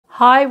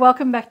Hi,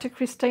 welcome back to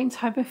Christine's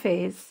Home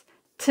Affairs.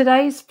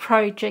 Today's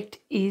project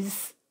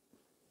is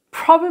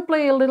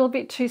probably a little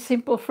bit too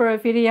simple for a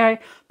video,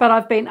 but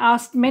I've been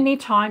asked many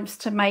times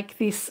to make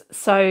this,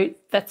 so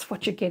that's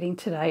what you're getting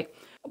today.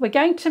 We're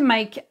going to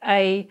make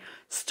a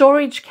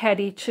storage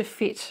caddy to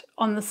fit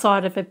on the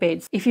side of a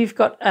bed. If you've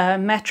got a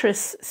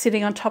mattress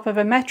sitting on top of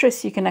a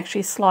mattress, you can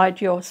actually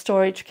slide your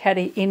storage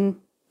caddy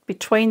in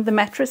between the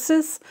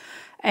mattresses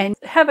and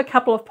have a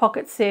couple of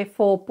pockets there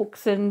for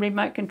books and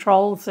remote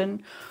controls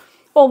and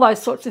all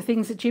those sorts of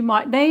things that you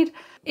might need.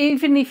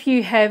 Even if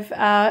you have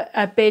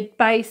a bed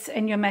base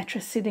and your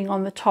mattress sitting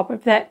on the top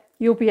of that,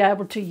 you'll be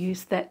able to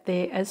use that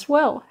there as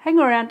well. Hang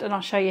around and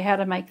I'll show you how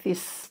to make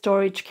this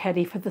storage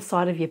caddy for the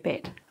side of your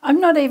bed. I'm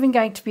not even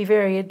going to be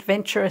very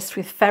adventurous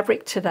with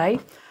fabric today.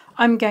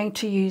 I'm going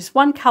to use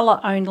one colour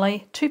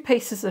only, 2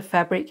 pieces of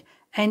fabric,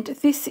 and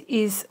this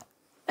is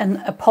an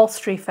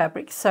upholstery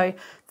fabric. So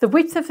the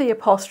width of the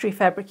upholstery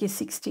fabric is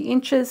 60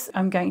 inches.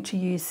 I'm going to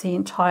use the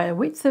entire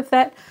width of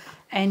that,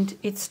 and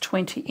it's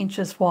 20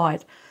 inches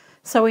wide.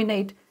 So we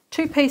need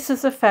 2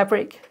 pieces of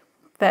fabric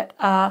that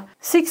are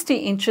 60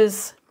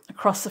 inches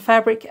across the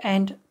fabric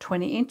and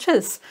 20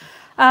 inches.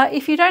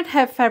 If you don't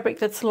have fabric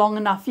that's long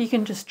enough, you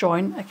can just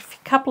join a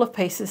couple of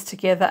pieces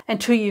together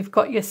until you've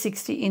got your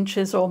 60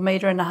 inches or 1.5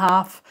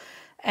 meters,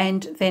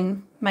 and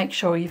then make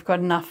sure you've got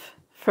enough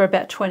for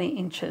about 20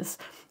 inches.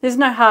 There's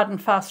no hard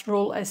and fast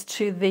rule as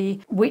to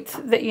the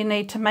width that you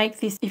need to make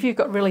this. If you've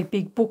got really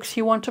big books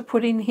you want to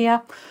put in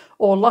here,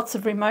 or lots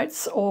of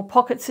remotes or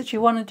pockets that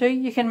you want to do,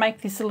 you can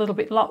make this a little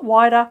bit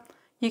wider.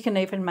 You can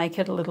even make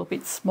it a little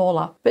bit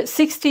smaller. But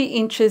 60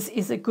 inches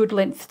is a good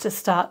length to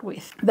start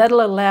with.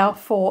 That'll allow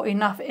for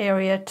enough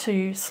area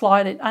to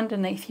slide it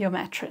underneath your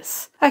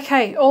mattress.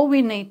 Okay, all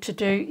we need to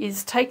do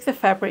is take the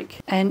fabric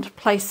and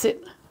place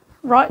it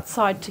right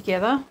side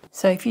together.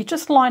 So if you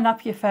just line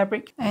up your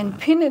fabric and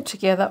pin it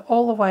together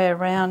all the way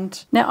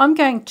around. Now I'm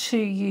going to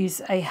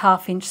use a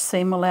 1/2 inch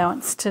seam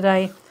allowance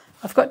today.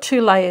 I've got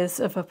 2 layers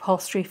of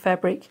upholstery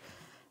fabric,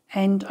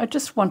 and I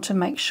just want to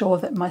make sure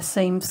that my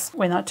seams,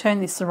 when I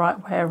turn this the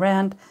right way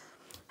around,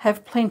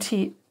 have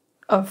plenty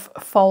of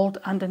fold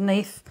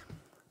underneath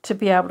to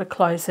be able to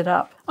close it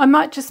up. I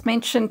might just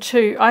mention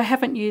too,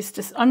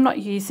 I'm not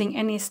using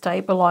any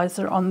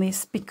stabilizer on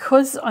this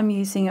because I'm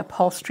using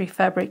upholstery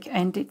fabric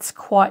and it's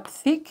quite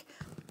thick.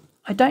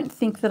 I don't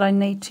think that I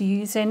need to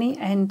use any,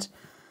 and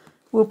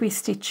we'll be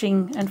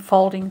stitching and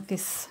folding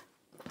this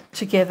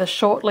together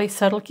shortly,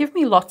 so it'll give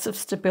me lots of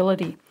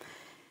stability.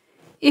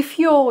 If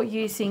you're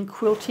using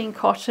quilting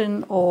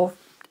cotton or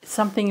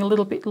something a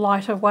little bit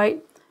lighter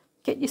weight,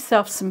 get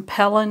yourself some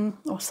Pellin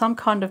or some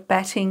kind of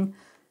batting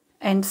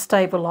and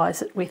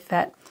stabilise it with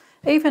that.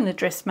 Even a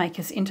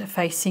dressmaker's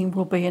interfacing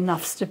will be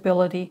enough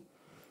stability.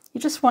 You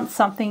just want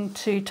something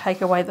to take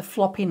away the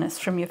floppiness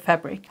from your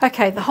fabric.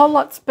 Okay, the whole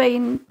lot's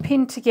been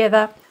pinned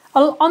together.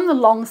 On the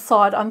long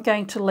side, I'm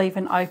going to leave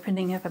an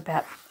opening of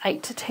about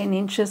 8 to 10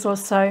 inches or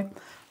so.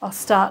 I'll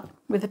start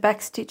with a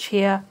back stitch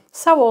here,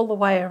 sew all the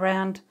way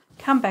around,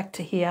 come back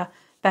to here,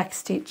 back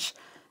stitch,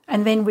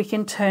 and then we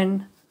can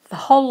turn the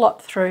whole lot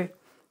through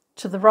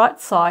to the right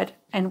side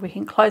and we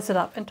can close it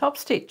up and top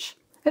stitch.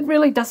 It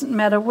really doesn't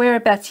matter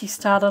whereabouts you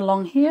start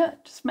along here,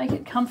 just make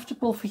it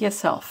comfortable for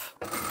yourself.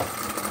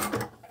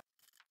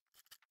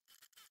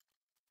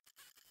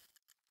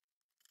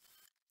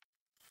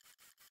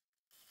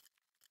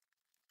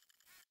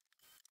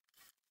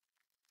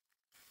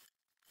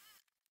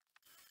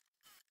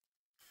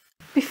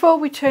 Before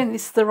we turn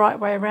this the right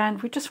way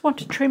around, we just want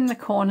to trim the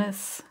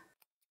corners.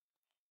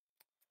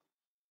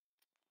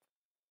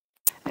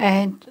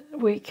 And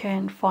we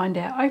can find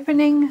our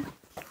opening,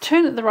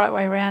 turn it the right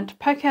way around,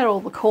 poke out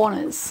all the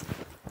corners,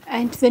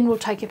 and then we'll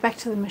take it back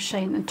to the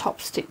machine and top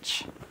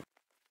stitch.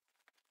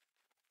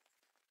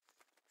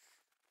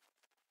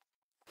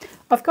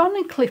 I've gone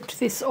and clipped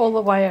this all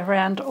the way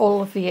around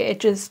all of the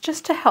edges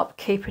just to help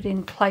keep it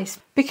in place.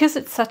 Because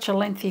it's such a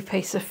lengthy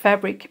piece of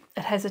fabric,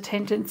 it has a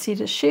tendency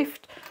to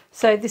shift,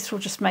 so this will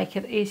just make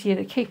it easier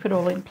to keep it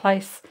all in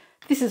place.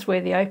 This is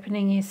where the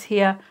opening is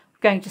here. I'm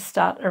going to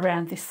start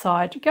around this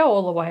side, go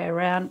all the way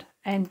around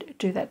and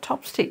do that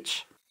top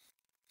stitch.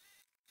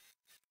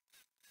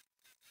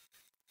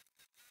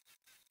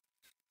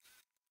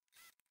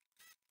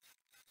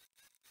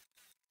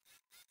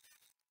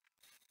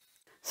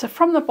 So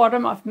from the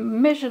bottom, I've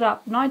measured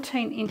up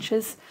 19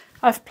 inches.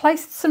 I've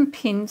placed some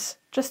pins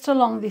just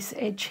along this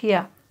edge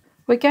here.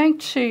 We're going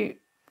to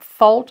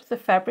fold the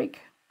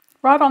fabric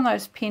right on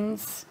those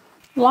pins,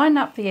 line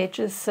up the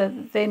edges so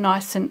that they're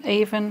nice and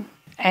even,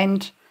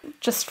 and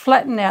just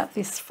flatten out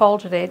this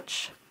folded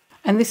edge.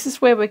 And this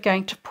is where we're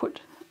going to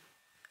put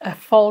a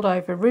fold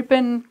over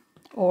ribbon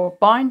or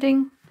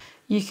binding.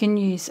 You can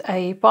use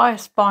a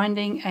bias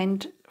binding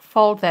and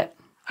fold that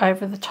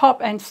over the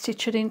top and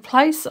stitch it in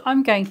place.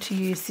 I'm going to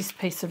use this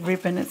piece of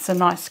ribbon. It's a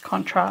nice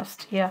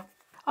contrast here.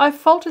 I've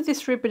folded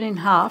this ribbon in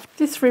half.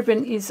 This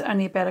ribbon is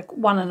only about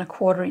 1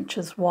 1/4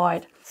 inches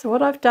wide. So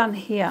what I've done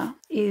here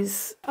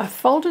is I've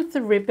folded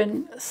the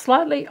ribbon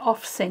slightly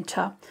off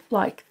center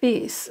like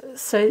this.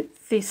 So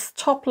this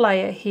top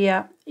layer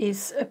here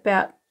is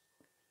about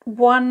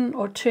 1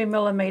 or 2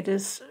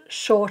 millimeters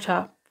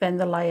shorter than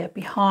the layer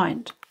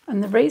behind.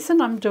 And the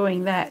reason I'm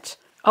doing that,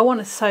 I want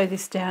to sew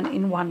this down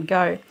in one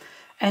go.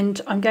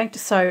 And I'm going to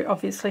sew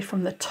obviously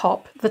from the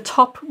top. The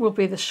top will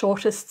be the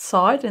shortest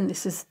side and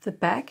this is the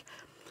back.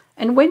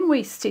 And when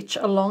we stitch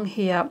along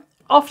here,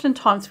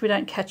 oftentimes we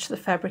don't catch the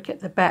fabric at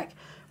the back.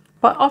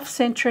 By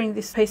off-centering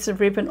this piece of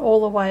ribbon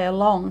all the way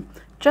along,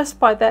 just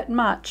by that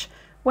much,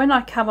 when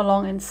I come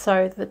along and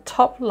sew the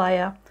top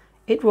layer,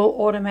 it will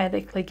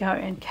automatically go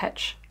and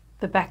catch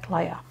the back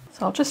layer.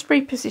 So I'll just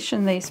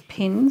reposition these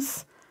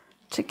pins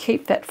to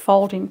keep that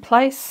fold in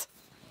place.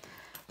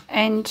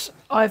 And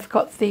I've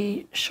got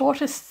the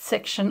shortest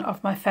section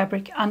of my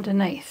fabric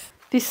underneath.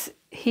 This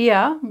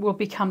here will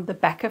become the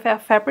back of our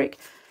fabric.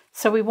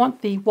 So we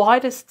want the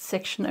widest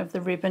section of the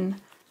ribbon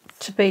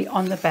to be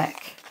on the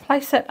back.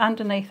 Place that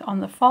underneath on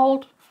the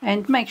fold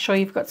and make sure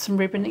you've got some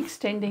ribbon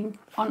extending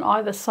on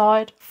either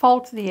side.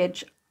 Fold the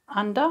edge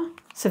under.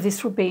 So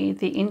this will be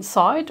the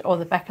inside or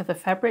the back of the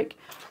fabric.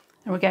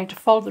 And we're going to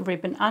fold the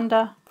ribbon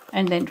under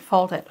and then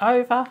fold it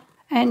over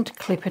and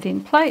clip it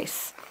in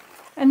place.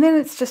 And then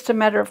it's just a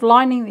matter of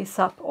lining this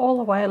up all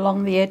the way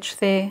along the edge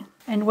there.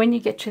 And when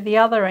you get to the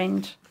other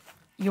end,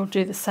 you'll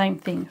do the same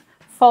thing.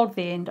 Fold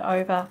the end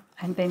over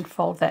and then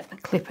fold that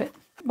and clip it.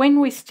 When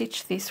we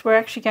stitch this, we're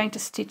actually going to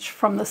stitch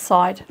from the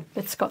side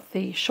that's got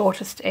the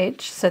shortest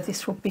edge. So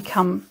this will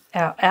become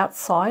our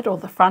outside or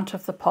the front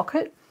of the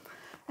pocket.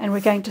 And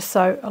we're going to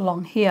sew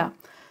along here.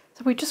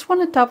 So we just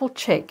want to double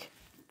check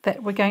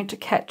that we're going to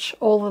catch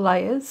all the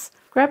layers.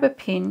 Grab a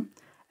pin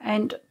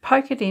and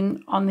poke it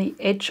in on the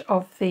edge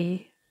of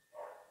the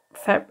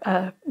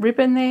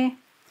ribbon there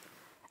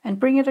and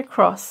bring it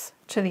across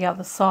to the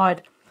other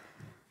side.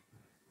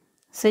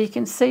 So you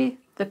can see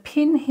the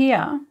pin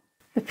here,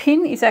 the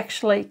pin is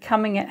actually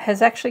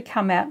has actually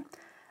come out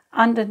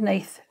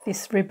underneath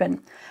this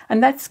ribbon.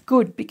 And that's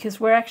good because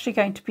we're actually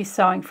going to be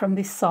sewing from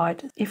this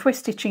side. If we're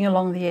stitching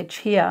along the edge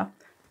here,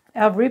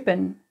 our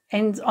ribbon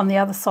ends on the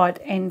other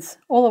side, ends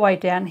all the way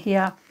down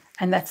here,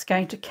 and that's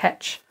going to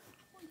catch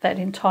that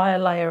entire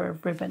layer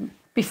of ribbon.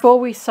 Before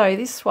we sew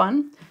this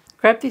one,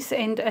 grab this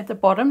end at the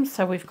bottom.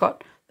 So we've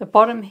got the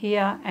bottom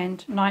here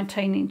and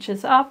 19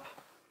 inches up,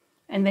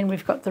 and then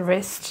we've got the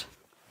rest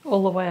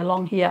all the way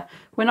along here.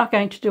 We're not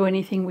going to do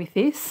anything with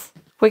this.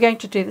 We're going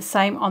to do the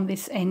same on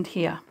this end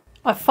here.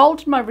 I've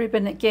folded my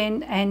ribbon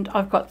again and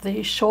I've got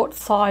the short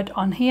side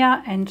on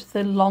here and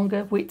the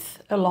longer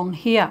width along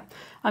here.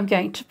 I'm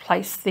going to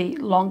place the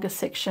longer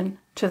section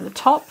to the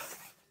top.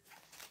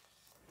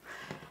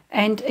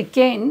 And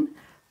again,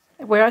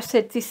 where I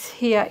said this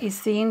here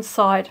is the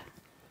inside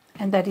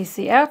and that is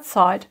the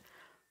outside,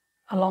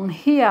 along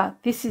here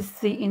this is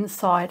the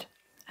inside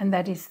and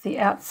that is the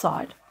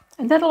outside.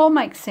 And that'll all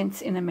make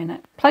sense in a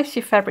minute. Place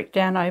your fabric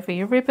down over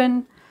your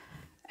ribbon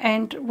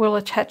and we'll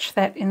attach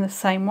that in the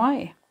same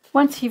way.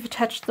 Once you've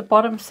attached the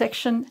bottom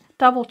section,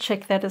 double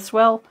check that as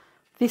well.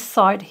 This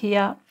side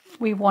here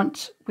we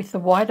want with the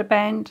wider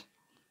band.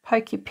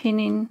 Poke your pin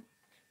in,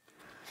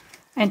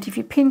 and if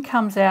your pin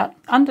comes out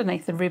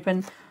underneath the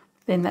ribbon,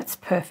 then that's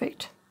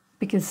perfect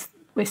because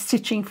we're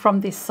stitching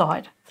from this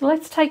side. So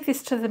let's take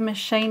this to the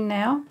machine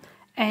now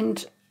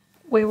and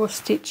we will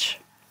stitch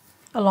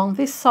along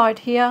this side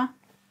here,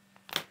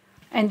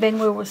 and then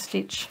we will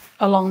stitch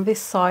along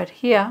this side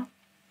here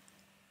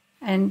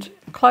and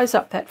close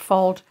up that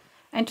fold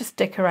and just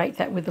decorate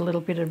that with a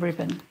little bit of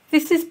ribbon.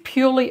 This is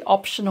purely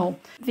optional.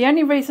 The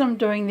only reason I'm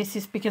doing this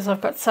is because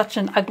I've got such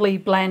an ugly,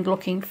 bland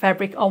looking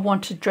fabric. I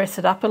want to dress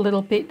it up a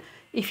little bit.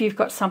 If you've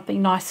got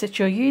something nice that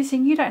you're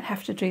using, you don't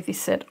have to do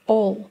this at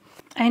all.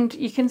 And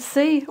you can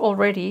see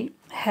already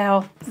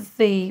how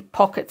the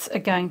pockets are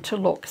going to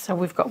look. So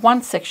we've got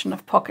one section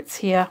of pockets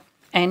here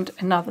and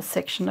another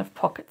section of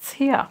pockets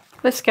here.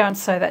 Let's go and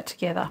sew that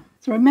together.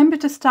 So remember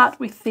to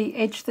start with the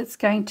edge that's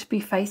going to be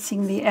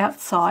facing the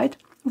outside.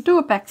 We'll do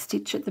a back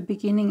stitch at the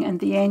beginning and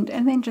the end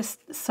and then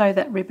just sew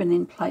that ribbon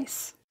in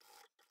place.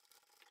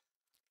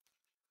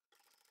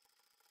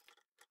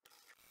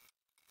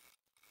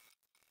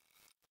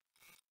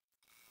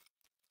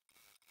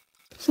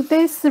 So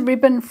there's the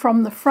ribbon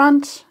from the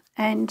front,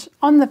 and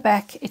on the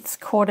back it's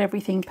caught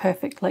everything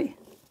perfectly.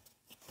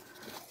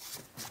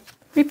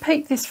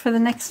 Repeat this for the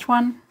next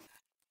one.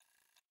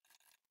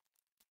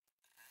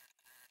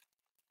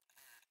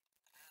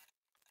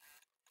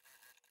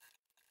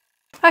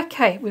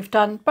 Okay, we've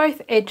done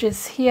both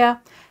edges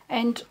here,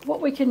 and what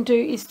we can do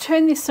is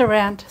turn this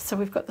around so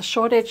we've got the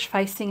short edge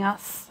facing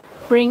us,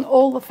 bring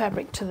all the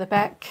fabric to the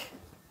back,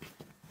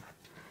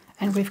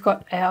 and we've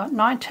got our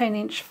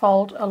 19-inch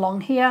fold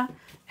along here,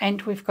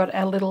 and we've got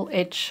our little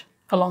edge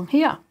along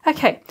here.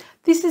 Okay,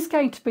 this is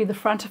going to be the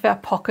front of our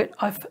pocket.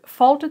 I've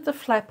folded the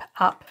flap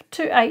up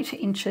to 8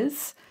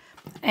 inches,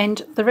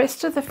 and the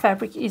rest of the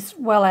fabric is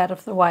well out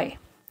of the way.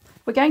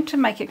 we're going to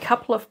make a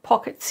couple of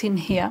pockets in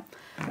here,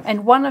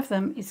 and one of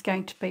them is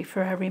going to be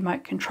for our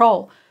remote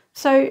control.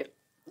 So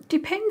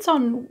depends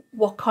on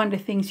what kind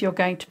of things you're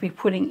going to be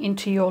putting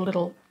into your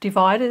little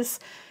dividers.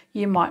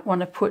 You might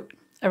want to put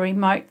a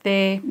remote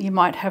there, you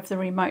might have the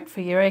remote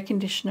for your air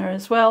conditioner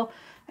as well,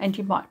 and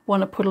you might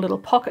want to put a little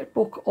pocket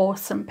book or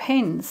some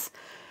pens.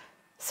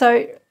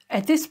 So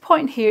at this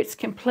point here, it's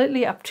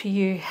completely up to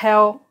you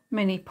how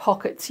many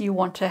pockets you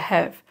want to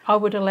have. I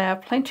would allow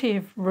plenty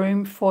of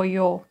room for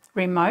your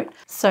remote.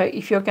 So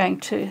if you're going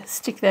to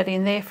stick that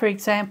in there, for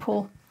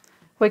example,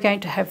 we're going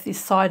to have this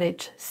side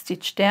edge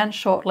stitched down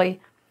shortly,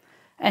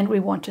 and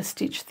we want to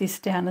stitch this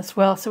down as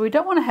well. So we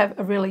don't want to have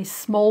a really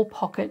small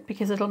pocket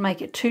because it'll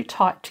make it too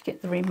tight to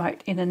get the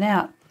remote in and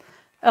out.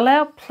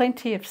 Allow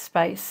plenty of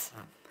space.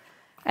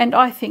 And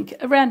I think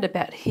around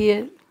about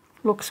here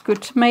looks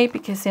good to me,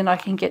 because then I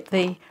can get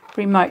the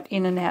remote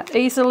in and out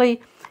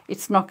easily.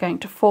 It's not going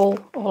to fall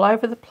all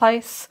over the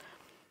place.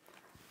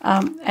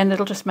 And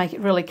it'll just make it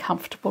really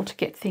comfortable to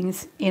get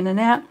things in and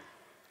out.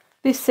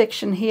 This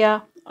section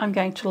here, I'm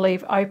going to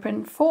leave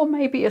open for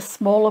maybe a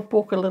smaller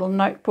book, a little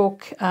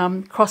notebook,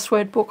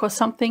 crossword book or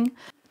something.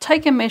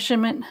 Take a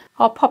measurement.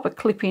 I'll pop a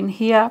clip in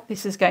here.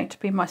 This is going to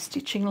be my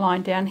stitching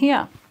line down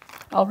here.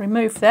 I'll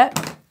remove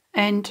that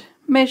and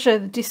measure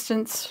the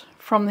distance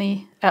from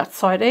the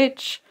outside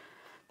edge.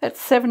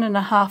 That's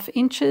 7.5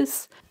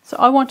 inches. So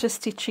I want a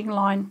stitching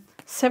line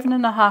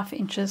 7.5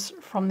 inches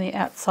from the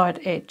outside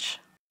edge.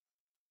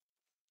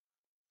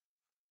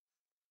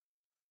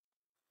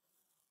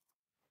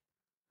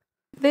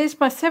 There's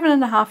my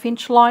 7.5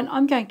 inch line.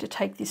 I'm going to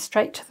take this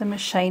straight to the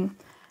machine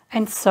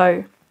and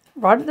sew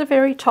right at the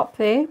very top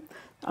there.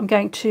 I'm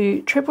going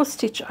to triple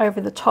stitch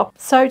over the top,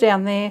 sew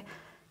down there,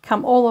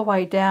 come all the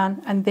way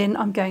down, and then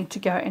I'm going to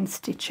go and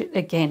stitch it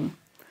again.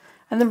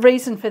 And the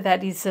reason for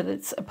that is that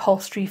it's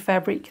upholstery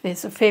fabric.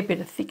 There's a fair bit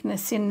of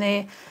thickness in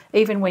there.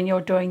 Even when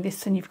you're doing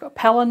this and you've got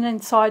pellin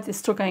inside, there's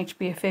still going to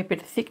be a fair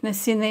bit of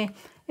thickness in there.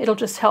 It'll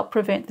just help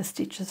prevent the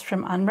stitches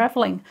from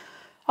unraveling.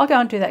 I'll go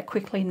and do that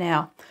quickly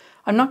now.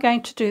 I'm not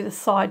going to do the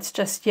sides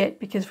just yet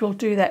because we'll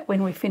do that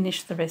when we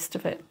finish the rest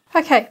of it.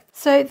 Okay,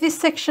 so this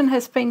section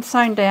has been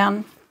sewn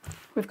down.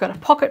 We've got a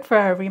pocket for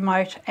our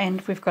remote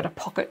and we've got a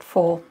pocket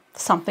for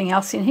something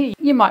else in here.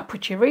 You might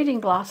put your reading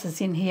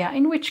glasses in here,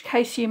 in which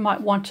case you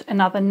might want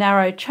another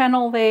narrow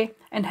channel there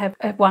and have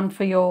one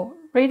for your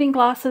reading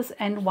glasses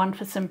and one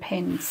for some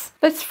pens.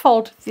 Let's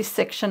fold this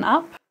section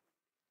up.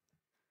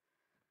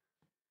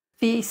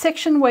 The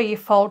section where you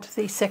fold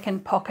the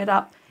second pocket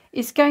up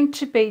is going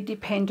to be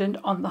dependent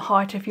on the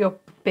height of your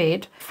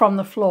bed from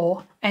the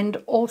floor and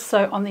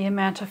also on the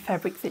amount of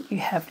fabric that you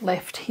have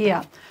left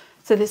here.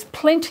 So there's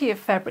plenty of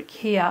fabric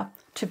here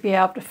to be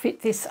able to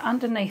fit this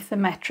underneath the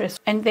mattress,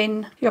 and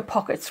then your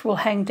pockets will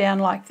hang down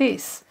like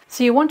this.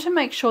 So you want to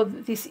make sure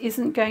that this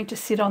isn't going to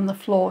sit on the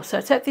floor. So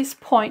it's at this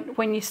point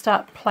when you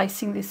start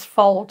placing this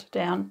fold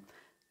down,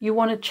 you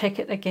want to check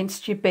it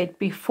against your bed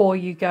before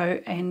you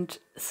go and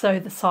sew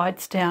the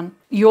sides down.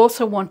 You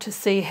also want to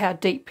see how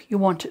deep you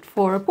want it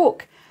for a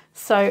book.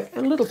 So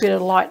a little bit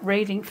of light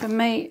reading for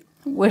me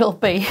will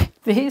be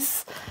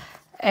this,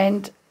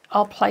 and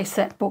I'll place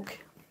that book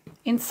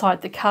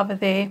inside the cover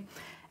there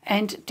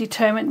and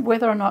determine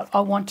whether or not I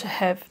want to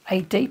have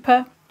a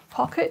deeper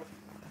pocket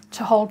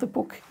to hold the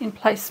book in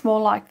place more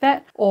like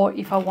that, or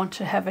if I want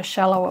to have a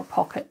shallower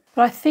pocket.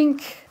 But I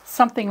think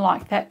something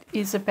like that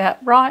is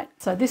about right.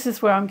 So this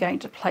is where I'm going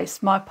to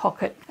place my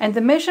pocket. And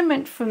the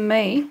measurement for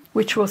me,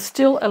 which will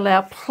still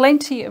allow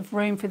plenty of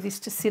room for this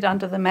to sit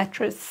under the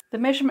mattress, the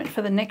measurement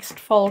for the next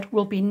fold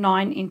will be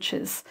 9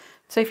 inches.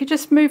 So if you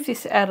just move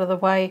this out of the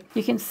way,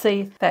 you can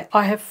see that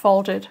I have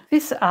folded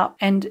this up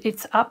and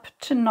it's up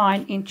to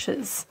 9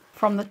 inches.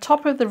 From the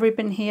top of the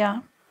ribbon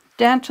here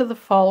down to the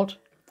fold,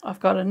 I've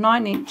got a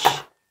 9-inch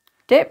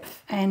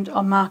depth, and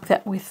I'll mark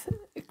that with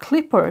a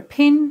clip or a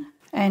pin.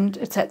 And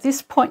it's at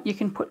this point you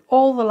can put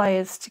all the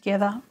layers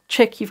together.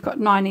 Check you've got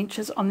 9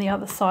 inches on the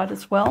other side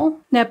as well.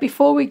 Now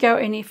before we go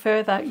any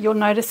further, you'll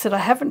notice that I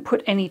haven't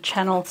put any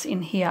channels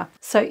in here.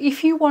 So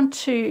if you want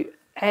to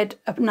add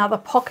another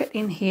pocket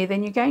in here,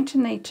 then you're going to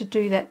need to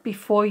do that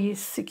before you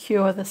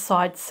secure the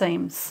side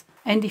seams.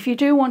 And if you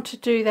do want to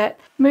do that,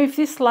 move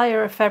this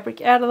layer of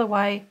fabric out of the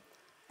way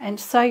and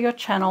sew your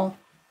channel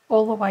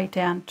all the way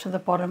down to the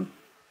bottom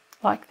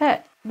like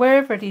that,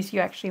 wherever it is you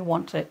actually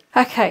want it.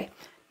 Okay,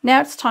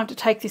 now it's time to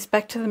take this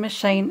back to the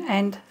machine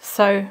and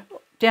sew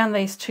down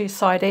these two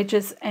side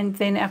edges, and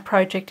then our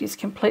project is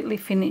completely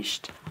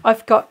finished.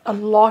 I've got a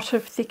lot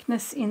of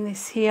thickness in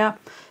this here,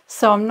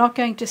 so I'm not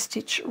going to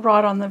stitch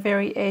right on the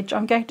very edge.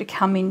 I'm going to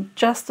come in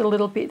just a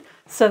little bit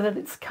so that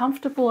it's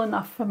comfortable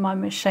enough for my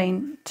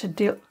machine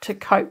to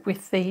cope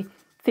with the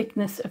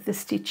thickness of the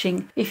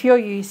stitching. If you're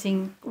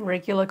using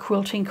regular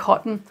quilting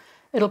cotton,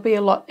 it'll be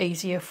a lot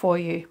easier for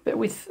you. But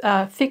with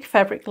thick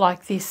fabric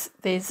like this,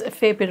 there's a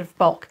fair bit of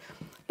bulk.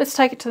 Let's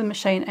take it to the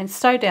machine and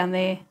sew down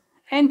there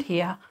and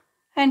here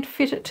and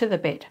fit it to the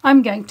bed.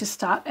 I'm going to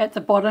start at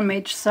the bottom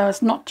edge so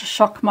as not to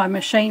shock my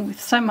machine with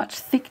so much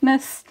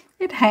thickness.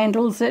 It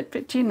handles it,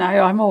 but you know,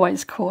 I'm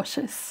always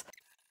cautious.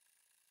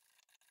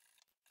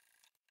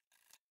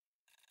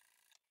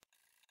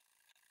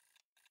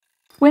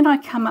 When I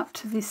come up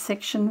to this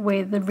section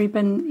where the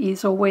ribbon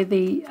is, or where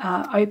the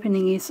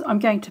opening is, I'm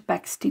going to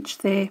backstitch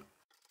there.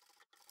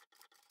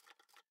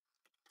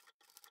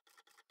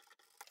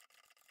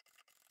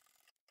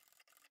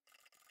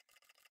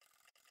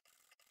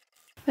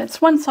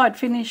 That's one side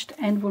finished,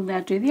 and we'll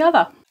now do the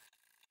other.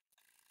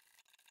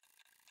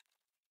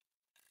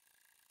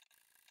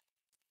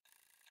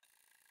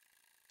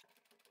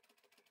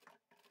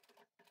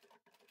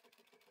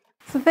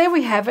 So there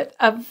we have it,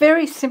 a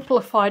very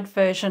simplified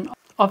version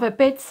of a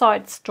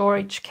bedside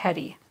storage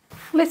caddy.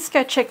 Let's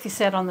go check this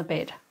out on the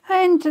bed.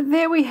 And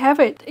there we have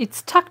it.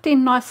 It's tucked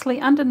in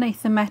nicely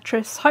underneath the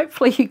mattress.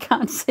 Hopefully you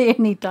can't see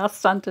any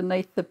dust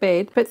underneath the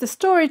bed. But the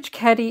storage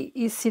caddy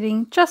is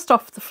sitting just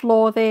off the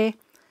floor there.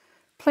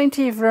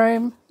 Plenty of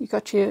room. You've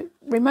got your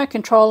remote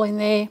control in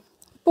there,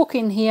 book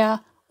in here,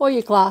 all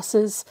your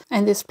glasses,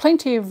 and there's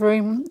plenty of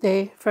room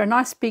there for a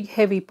nice big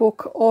heavy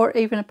book or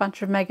even a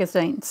bunch of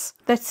magazines.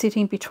 That's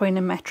sitting between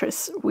a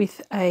mattress with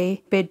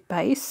a bed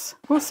base.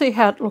 We'll see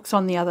how it looks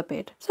on the other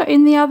bed. So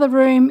in the other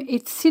room,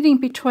 it's sitting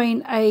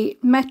between a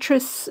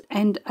mattress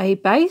and a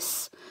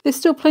base. There's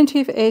still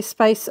plenty of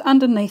airspace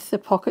underneath the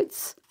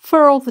pockets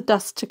for all the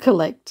dust to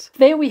collect.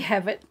 There we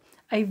have it.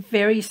 A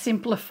very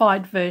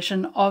simplified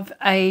version of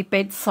a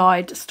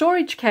bedside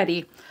storage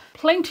caddy.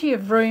 Plenty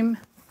of room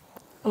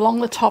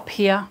along the top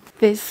here.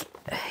 There's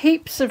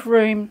heaps of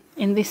room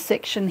in this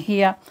section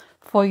here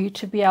for you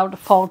to be able to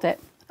fold that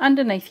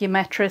underneath your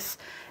mattress,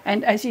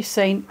 and as you've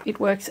seen, it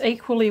works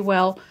equally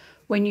well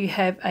when you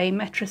have a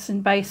mattress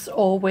and base,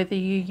 or whether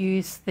you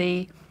use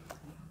the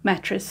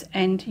mattress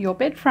and your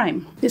bed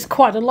frame. There's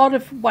quite a lot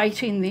of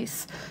weight in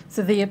this,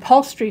 so the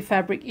upholstery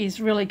fabric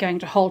is really going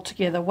to hold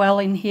together well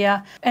in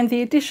here, and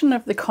the addition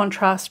of the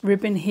contrast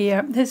ribbon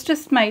here has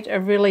just made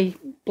a really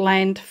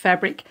bland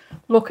fabric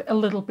look a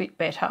little bit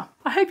better.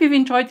 I hope you've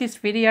enjoyed this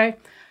video,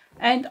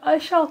 and I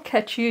shall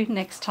catch you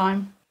next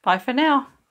time. Bye for now.